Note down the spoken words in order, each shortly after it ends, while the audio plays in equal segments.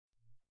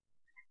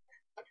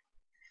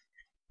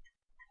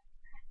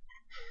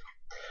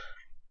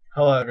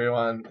Hello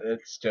everyone,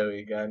 it's Joey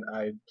again.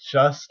 I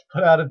just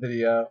put out a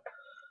video.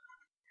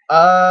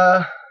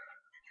 Uh,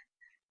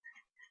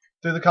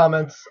 Through the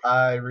comments,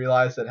 I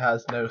realized it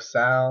has no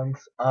sound.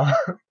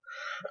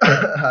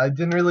 I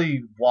didn't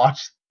really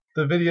watch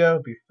the video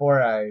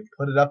before I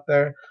put it up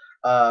there.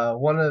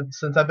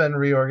 Since I've been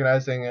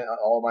reorganizing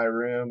all my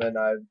room and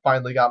I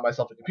finally got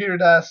myself a computer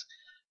desk,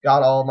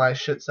 got all my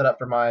shit set up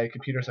for my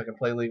computer so I can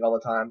play League all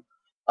the time.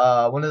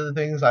 One of the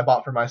things I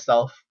bought for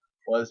myself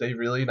was a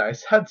really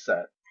nice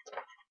headset.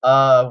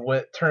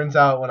 What turns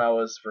out when I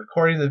was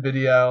recording the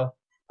video,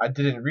 I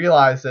didn't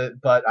realize it,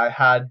 but I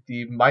had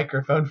the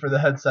microphone for the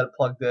headset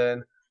plugged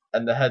in,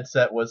 and the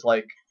headset was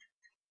like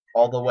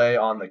all the way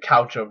on the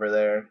couch over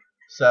there.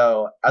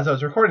 So as I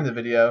was recording the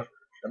video,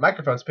 the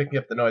microphone's picking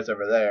up the noise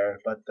over there,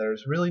 but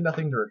there's really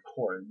nothing to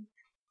record.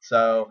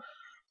 So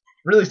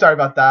really sorry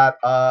about that.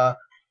 I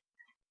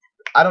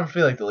don't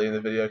feel like deleting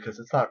the video because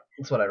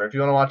it's whatever. If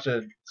you want to watch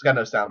it, it's got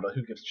no sound, but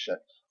who gives a shit?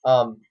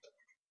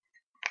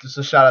 Just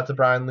a shout out to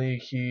Brian Lee.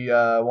 He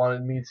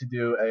wanted me to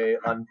do a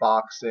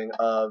unboxing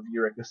of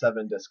Eureka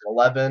 7 Disc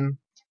 11.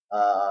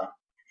 I'm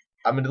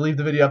going to leave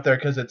the video up there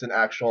because it's an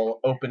actual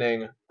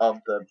opening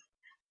of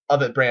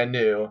it brand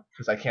new,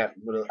 because I can't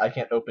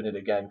open it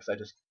again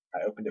because I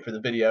opened it for the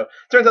video.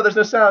 Turns out there's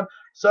no sound,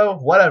 so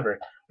whatever.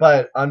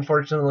 But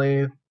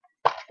unfortunately,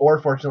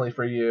 or fortunately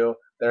for you,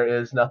 there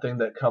is nothing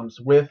that comes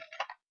with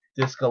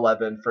Disc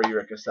 11 for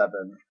Eureka 7.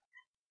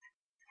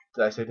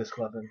 Did I say Disc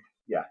 11?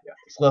 Yeah.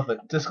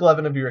 Disc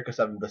 11 of Eureka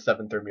 7. The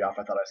 7 threw me off.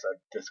 I thought I said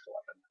Disc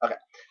 11. Okay.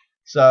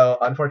 So,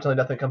 unfortunately,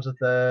 nothing comes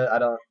with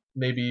it.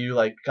 Maybe you,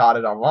 got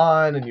it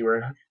online and you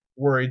were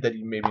worried that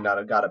you maybe not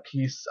have got a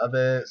piece of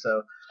it.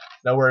 So,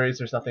 no worries.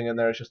 There's nothing in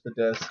there. It's just the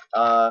disc.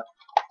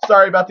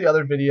 Sorry about the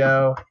other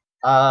video.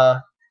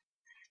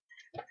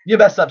 You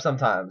mess up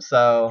sometimes.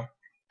 So,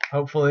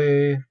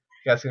 hopefully, you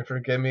guys can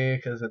forgive me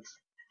because it's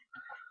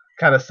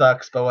kind of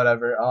sucks, but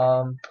whatever.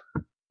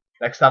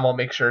 Next time I'll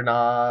make sure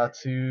not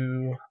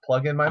to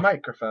plug in my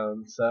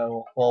microphone.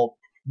 So we'll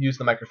use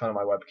the microphone on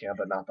my webcam,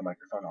 but not the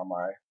microphone on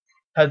my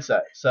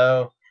headset.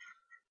 So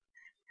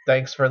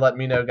thanks for letting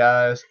me know,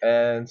 guys,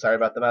 and sorry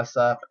about the mess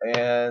up.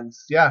 And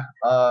yeah,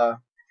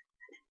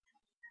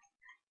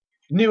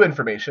 new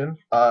information.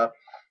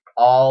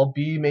 I'll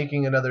be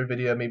making another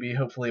video, maybe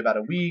hopefully about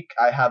a week.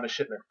 I have a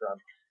shipment from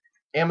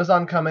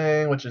Amazon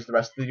coming, which is the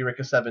rest of the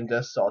Eureka 7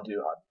 discs, so I'll do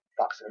an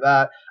unboxing of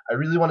that. I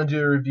really want to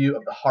do a review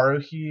of the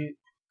Haruhi,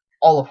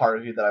 all of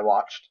Haruhi that I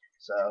watched,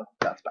 so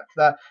that's back to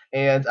that.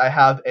 And I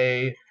have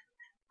I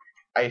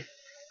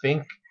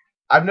think,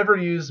 I've never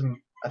used,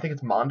 I think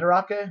it's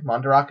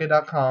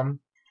mandarake.com.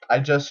 I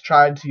just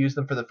tried to use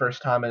them for the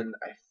first time, and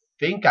I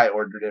think I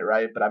ordered it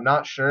right, but I'm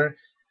not sure,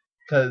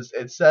 because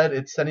it said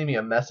it's sending me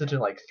a message in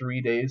like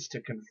 3 days to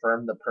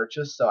confirm the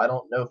purchase, so I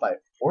don't know if I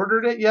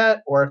ordered it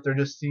yet, or if they're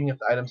just seeing if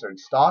the items are in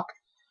stock.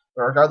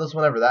 But regardless,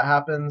 whenever that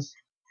happens,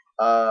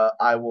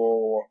 I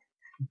will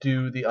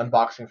do the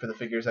unboxing for the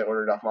figures I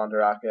ordered off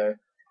Mandarake.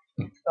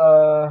 What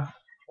else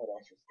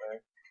is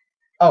there?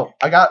 Oh,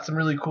 I got some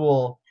really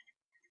cool.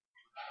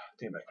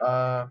 Damn it.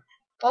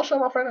 I'll show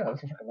them off right now.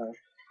 This is fucking loud.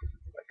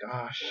 Oh my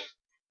gosh.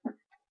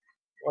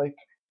 Like.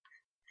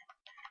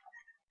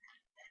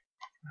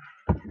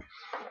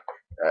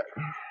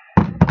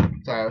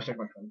 Sorry, I was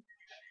checking my phone.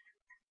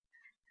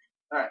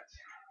 Alright.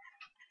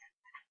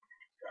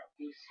 Got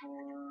this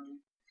one.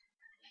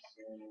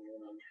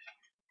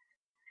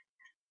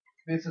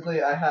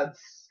 Basically, I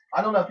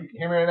don't know if you can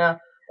hear me right now,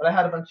 but I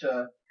had a bunch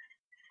of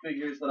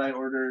figures that I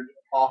ordered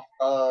off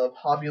of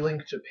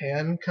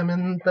hobbylinkjapan come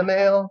in the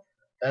mail,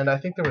 and I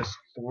think there was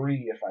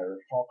 3 if I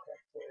recall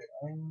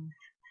correctly.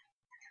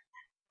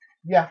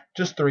 Yeah,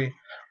 just 3.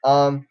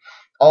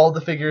 All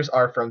the figures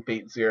are from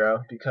Fate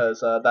Zero because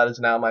that is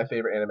now my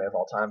favorite anime of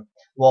all time.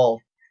 Well,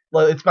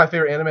 it's my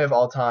favorite anime of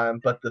all time,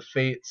 but the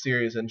Fate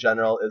series in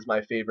general is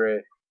my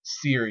favorite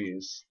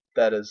series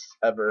that has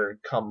ever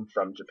come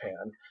from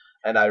Japan,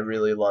 and I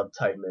really love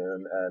Type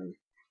Moon, and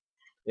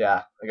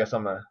yeah, I guess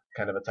I'm a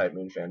kind of a Type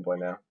Moon fanboy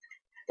now.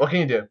 What can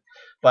you do?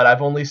 But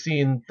I've only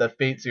seen the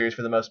Fate series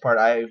for the most part.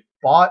 I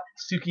bought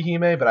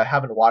Tsukihime, but I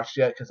haven't watched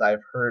yet because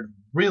I've heard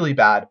really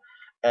bad,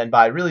 and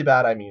by really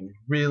bad I mean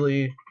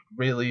really,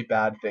 really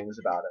bad things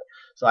about it.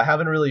 So I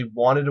haven't really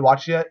wanted to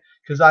watch yet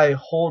because I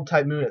hold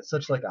Type Moon at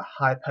such like a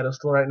high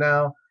pedestal right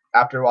now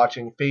after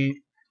watching Fate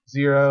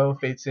Zero,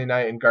 Fate Stay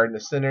Night, and Garden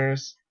of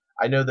Sinners.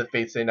 I know that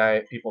Fate Stay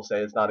Night people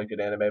say is not a good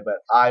anime, but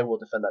I will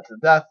defend that to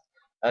the death,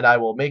 and I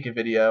will make a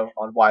video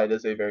on why it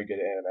is a very good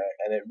anime,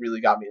 and it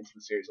really got me into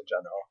the series in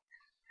general.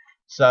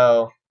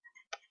 So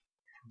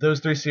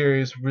those 3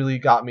 series really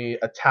got me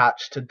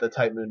attached to the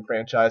Type Moon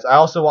franchise. I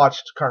also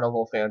watched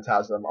Carnival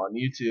Phantasm on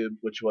YouTube,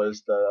 which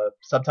was the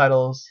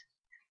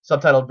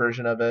subtitled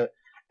version of it,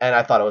 and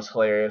I thought it was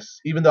hilarious.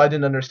 Even though I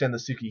didn't understand the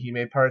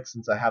Tsukihime part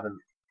since I haven't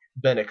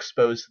been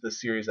exposed to the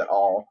series at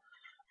all,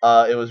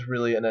 it was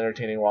really an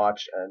entertaining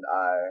watch, and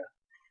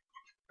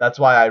that's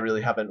why I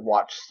really haven't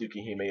watched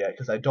Tsukihime yet,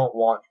 because I don't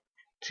want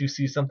to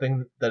see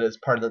something that is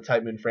part of the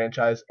Type Moon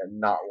franchise and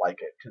not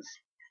like it, because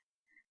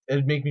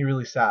it'd make me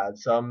really sad.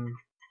 So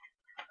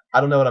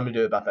I don't know what I'm gonna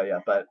do about that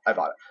yet, but I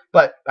bought it.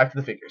 But back to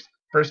the figures.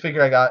 First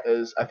figure I got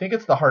is, I think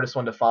it's the hardest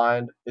one to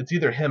find. It's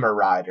either him or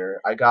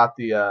Ryder. I got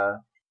the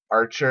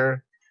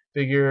Archer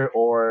figure,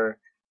 or,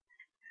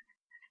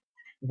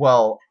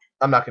 well,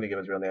 I'm not going to give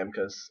his real name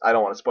because I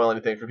don't want to spoil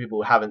anything for people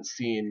who haven't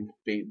seen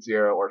Fate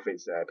Zero or Fate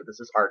Stay Night, but this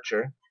is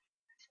Archer.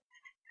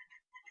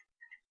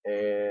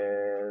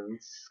 And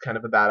he's kind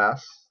of a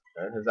badass,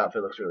 and his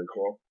outfit looks really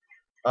cool.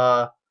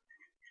 Thought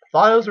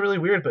it was really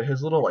weird, but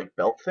his little like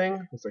belt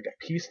thing is like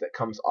a piece that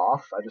comes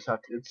off. I just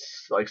have to,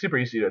 it's like super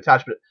easy to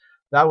attach, but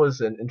that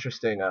was an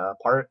interesting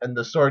part. And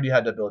the sword you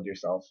had to build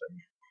yourself, and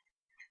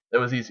it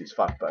was easy as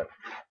fuck, but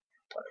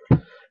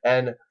whatever.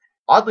 And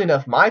oddly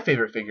enough, my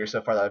favorite figure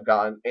so far that I've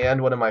gotten,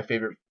 and one of my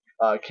favorite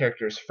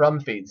characters from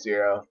Fate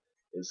Zero,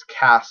 is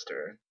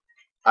Caster.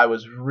 I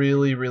was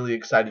really, really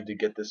excited to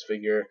get this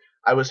figure.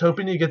 I was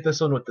hoping to get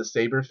this one with the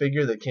Saber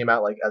figure that came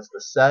out like as the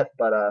set,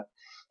 but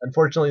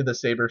unfortunately the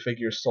Saber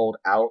figure sold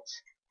out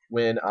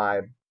when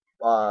I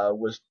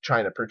was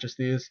trying to purchase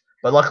these.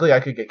 But luckily I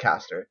could get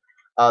Caster.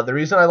 The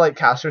reason I like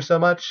Caster so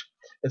much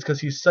is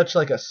because he's such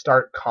like a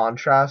stark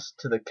contrast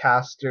to the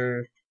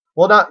Caster.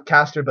 Well, not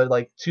Caster, but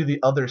like to the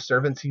other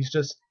servants.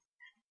 He's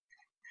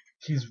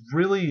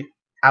really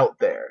out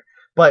there.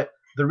 But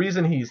the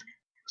reason he's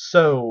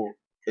so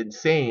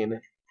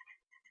insane,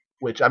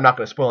 which I'm not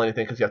going to spoil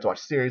anything because you have to watch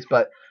the series,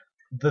 but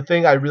the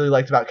thing I really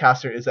liked about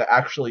Caster is I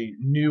actually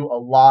knew a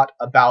lot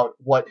about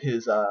what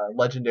his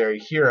legendary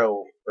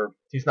hero, or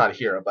he's not a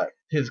hero, but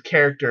his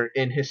character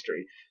in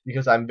history,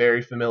 because I'm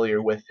very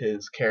familiar with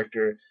his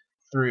character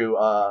through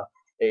a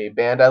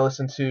band I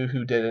listened to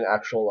who did an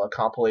actual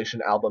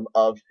compilation album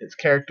of his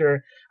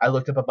character. I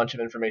looked up a bunch of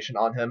information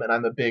on him, and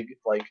I'm a big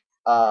like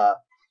I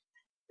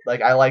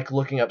like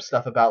looking up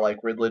stuff about like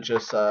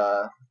religious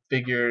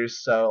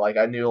figures, so like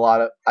I knew a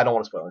lot of, I don't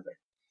want to spoil anything.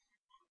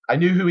 I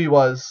knew who he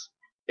was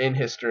in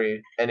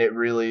history, and I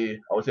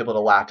was able to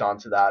latch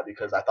onto that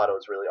because I thought it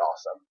was really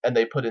awesome. And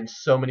they put in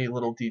so many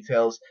little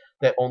details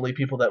that only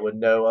people that would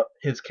know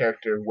his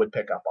character would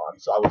pick up on.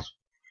 So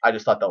I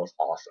just thought that was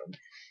awesome.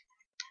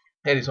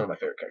 And he's one of my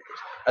favorite characters.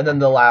 And then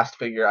the last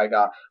figure I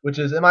got, which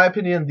is, in my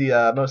opinion,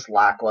 the most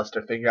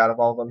lackluster figure out of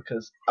all of them,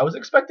 because I was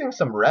expecting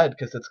some red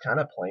because it's kind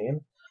of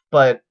plain.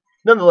 But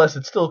nonetheless,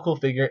 it's still a cool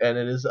figure, and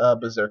it is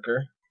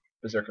Berserker.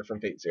 Berserker from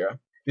Fate Zero.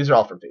 These are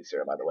all from Fate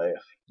Zero, by the way,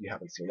 if you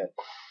haven't seen it.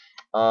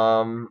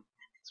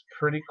 It's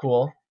pretty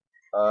cool.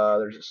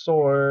 There's a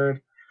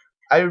sword.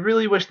 I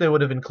really wish they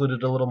would have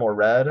included a little more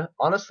red.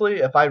 Honestly,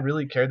 if I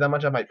really cared that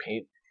much, I might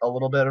paint a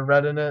little bit of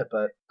red in it,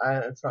 but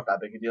it's not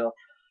that big a deal.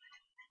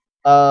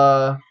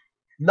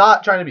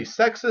 Not trying to be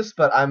sexist,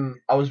 but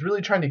I was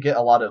really trying to get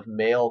a lot of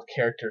male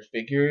character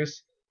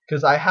figures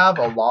because I have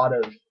a lot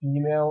of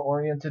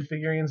female-oriented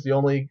figurines. The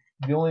only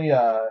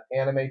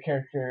anime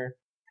character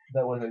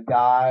that was a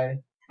guy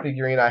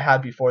figurine I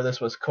had before this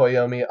was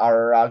Koyomi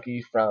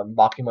Araragi from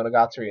Baki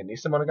Monogatari and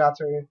Nisa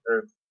Monogatari,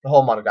 or the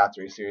whole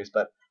Monogatari series,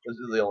 but those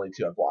are the only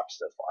two I've watched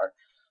so far.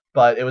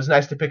 But it was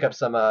nice to pick up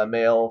some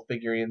male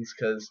figurines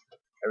because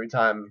every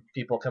time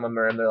people come in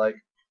there and they're like,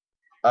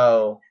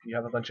 oh, you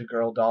have a bunch of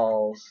girl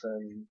dolls,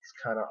 and it's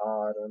kind of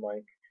odd. I'm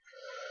like,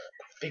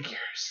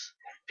 figures.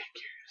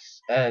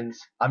 And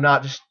I'm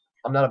not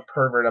a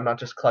pervert. I'm not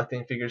just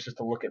collecting figures just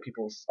to look at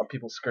people's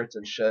skirts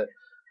and shit.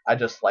 I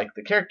just like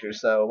the characters.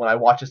 So when I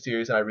watch a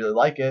series and I really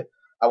like it,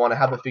 I want to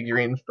have a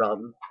figurine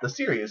from the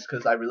series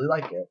because I really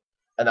like it.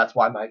 And that's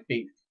why my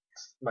Fate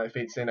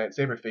Stay Night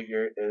Saber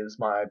figure is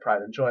my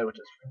pride and joy, which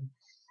is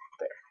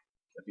there,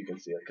 if you can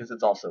see it, because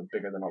it's also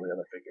bigger than all the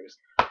other figures.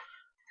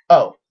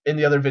 Oh, in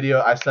the other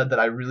video, I said that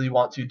I really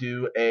want to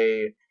do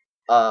a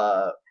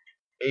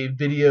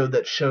video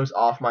that shows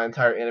off my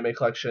entire anime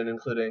collection,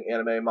 including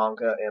anime,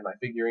 manga, and my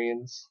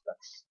figurines.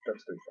 That's 3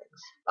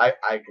 things. I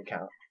can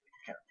count.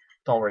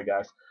 Don't worry,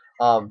 guys.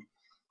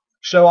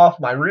 Show off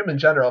my room in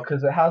general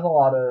because it has a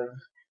lot of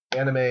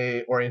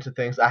anime-oriented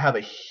things. I have a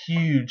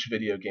huge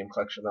video game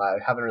collection that I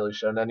haven't really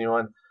shown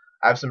anyone.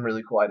 I have some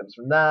really cool items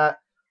from that.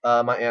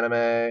 My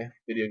anime,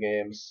 video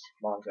games,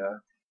 manga,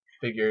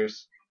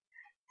 figures,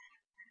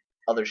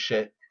 other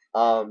shit.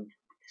 So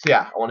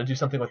yeah, I want to do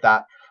something with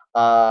that.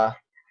 I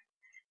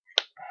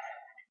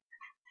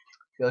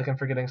feel like I'm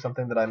forgetting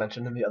something that I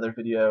mentioned in the other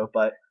video,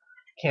 but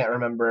can't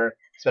remember,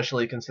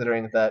 especially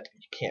considering that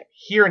you can't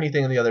hear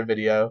anything in the other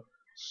video,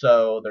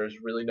 so there's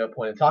really no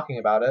point in talking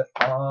about it.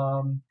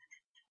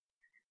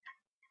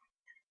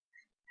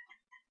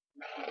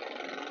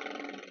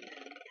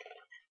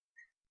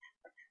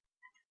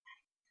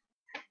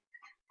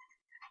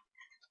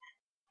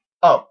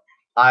 Oh,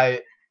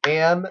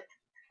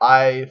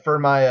 for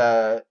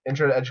my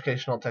intro to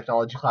educational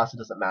technology class, it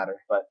doesn't matter,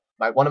 but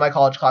one of my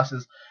college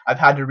classes, I've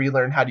had to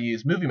relearn how to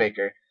use Movie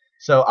Maker,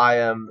 so I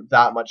am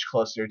that much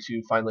closer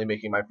to finally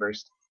making my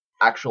first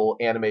actual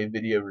anime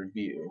video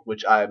review,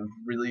 which I'm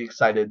really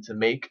excited to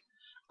make.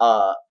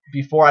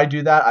 Before I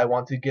do that, I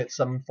want to get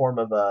some form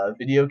of a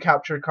video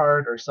capture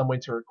card or some way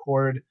to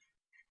record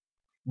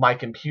my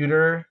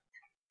computer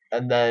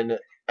and then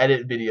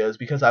edit videos,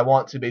 because I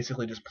want to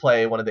basically just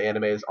play one of the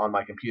animes on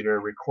my computer,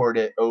 record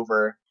it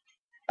over,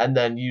 and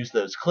then use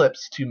those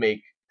clips to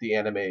make the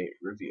anime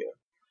review.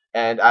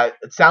 And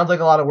it sounds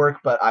like a lot of work,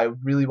 but I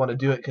really want to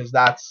do it because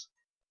that's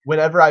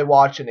whenever I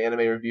watch an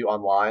anime review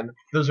online,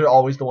 those are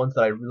always the ones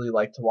that I really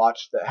like to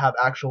watch that have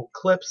actual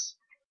clips.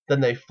 Then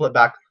they flip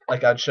back,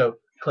 like I'd show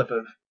a clip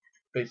of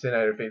Fate Stay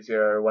Night or Fate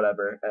Zero or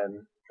whatever,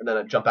 and then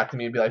it'd jump back to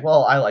me and be like,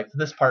 well, I liked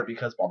this part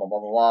because blah blah blah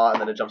blah blah, and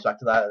then it jumps back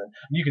to that, and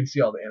you can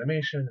see all the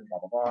animation and blah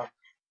blah blah.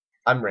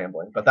 I'm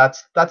rambling, but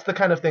that's the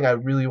kind of thing I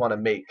really want to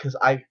make because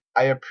I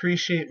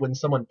appreciate when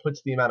someone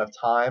puts the amount of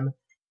time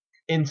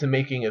into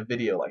making a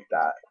video like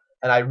that,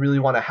 and I really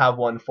want to have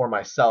one for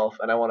myself,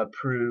 and I want to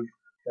prove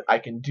that I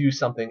can do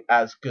something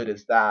as good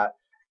as that,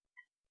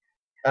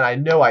 and I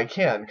know I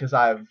can because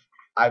I've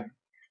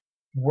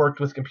worked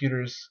with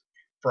computers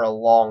for a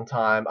long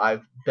time.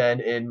 I've been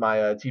in my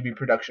TV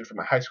production for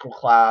my high school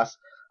class.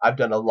 I've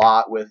done a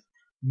lot with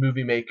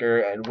Movie Maker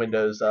and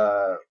Windows.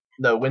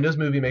 Windows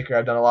Movie Maker.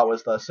 I've done a lot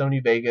with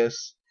Sony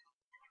Vegas,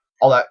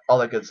 all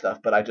that good stuff.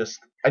 But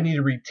I need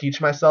to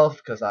reteach myself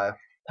because I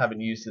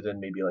haven't used it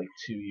in maybe like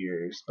 2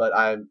 years. But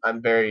I'm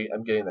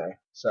getting there.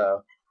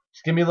 So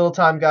just give me a little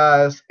time,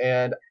 guys.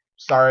 And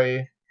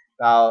sorry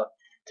about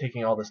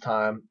taking all this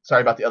time.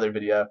 Sorry about the other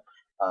video.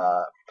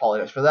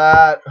 Apologize for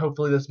that.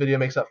 Hopefully this video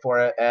makes up for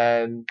it.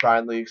 And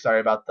Brian League, sorry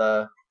about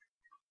the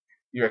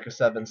Eureka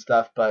 7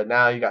 stuff, but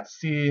now you got to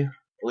see. At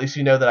least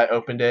you know that I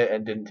opened it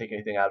and didn't take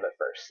anything out of it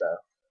first. So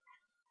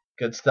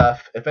good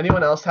stuff. If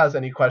anyone else has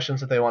any questions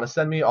that they want to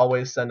send me,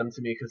 always send them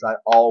to me because I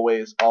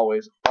always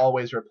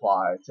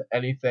reply to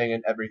anything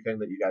and everything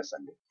that you guys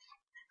send me.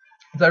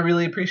 Because I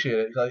really appreciate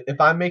it. Like, if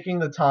I'm making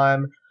the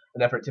time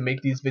and effort to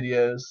make these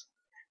videos,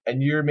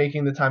 and you're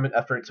making the time and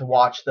effort to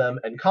watch them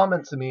and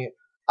comment to me,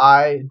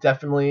 I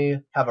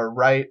definitely have a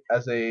right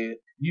as a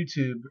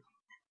YouTube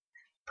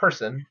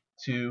person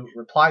to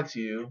reply to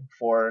you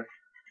for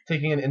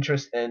taking an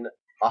interest in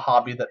a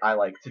hobby that I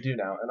like to do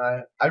now.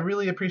 And I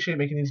really appreciate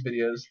making these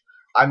videos.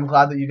 I'm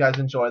glad that you guys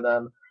enjoy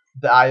them,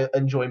 that I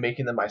enjoy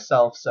making them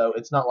myself, so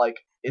it's not like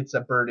it's a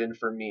burden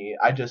for me.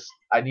 I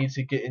need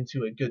to get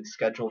into a good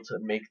schedule to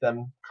make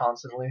them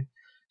constantly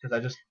because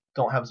I just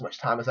don't have as much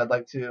time as I'd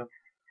like to.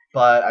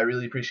 But I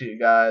really appreciate you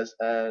guys,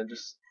 and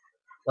just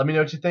let me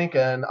know what you think,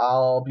 and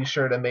I'll be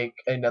sure to make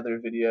another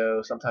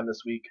video sometime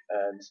this week,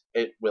 and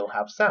it will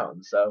have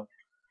sound. So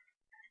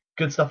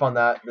good stuff on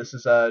that. This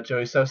is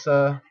Joey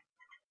Sosa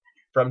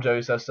from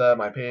Joey Sosa,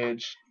 my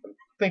page. I'm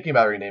thinking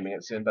about renaming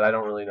it soon, but I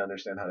don't really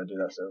understand how to do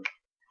that, so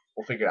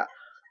we'll figure it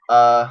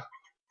out.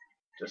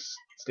 Just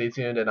stay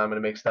tuned, and I'm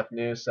going to make stuff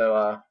new.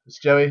 So it's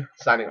Joey,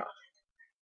 signing off.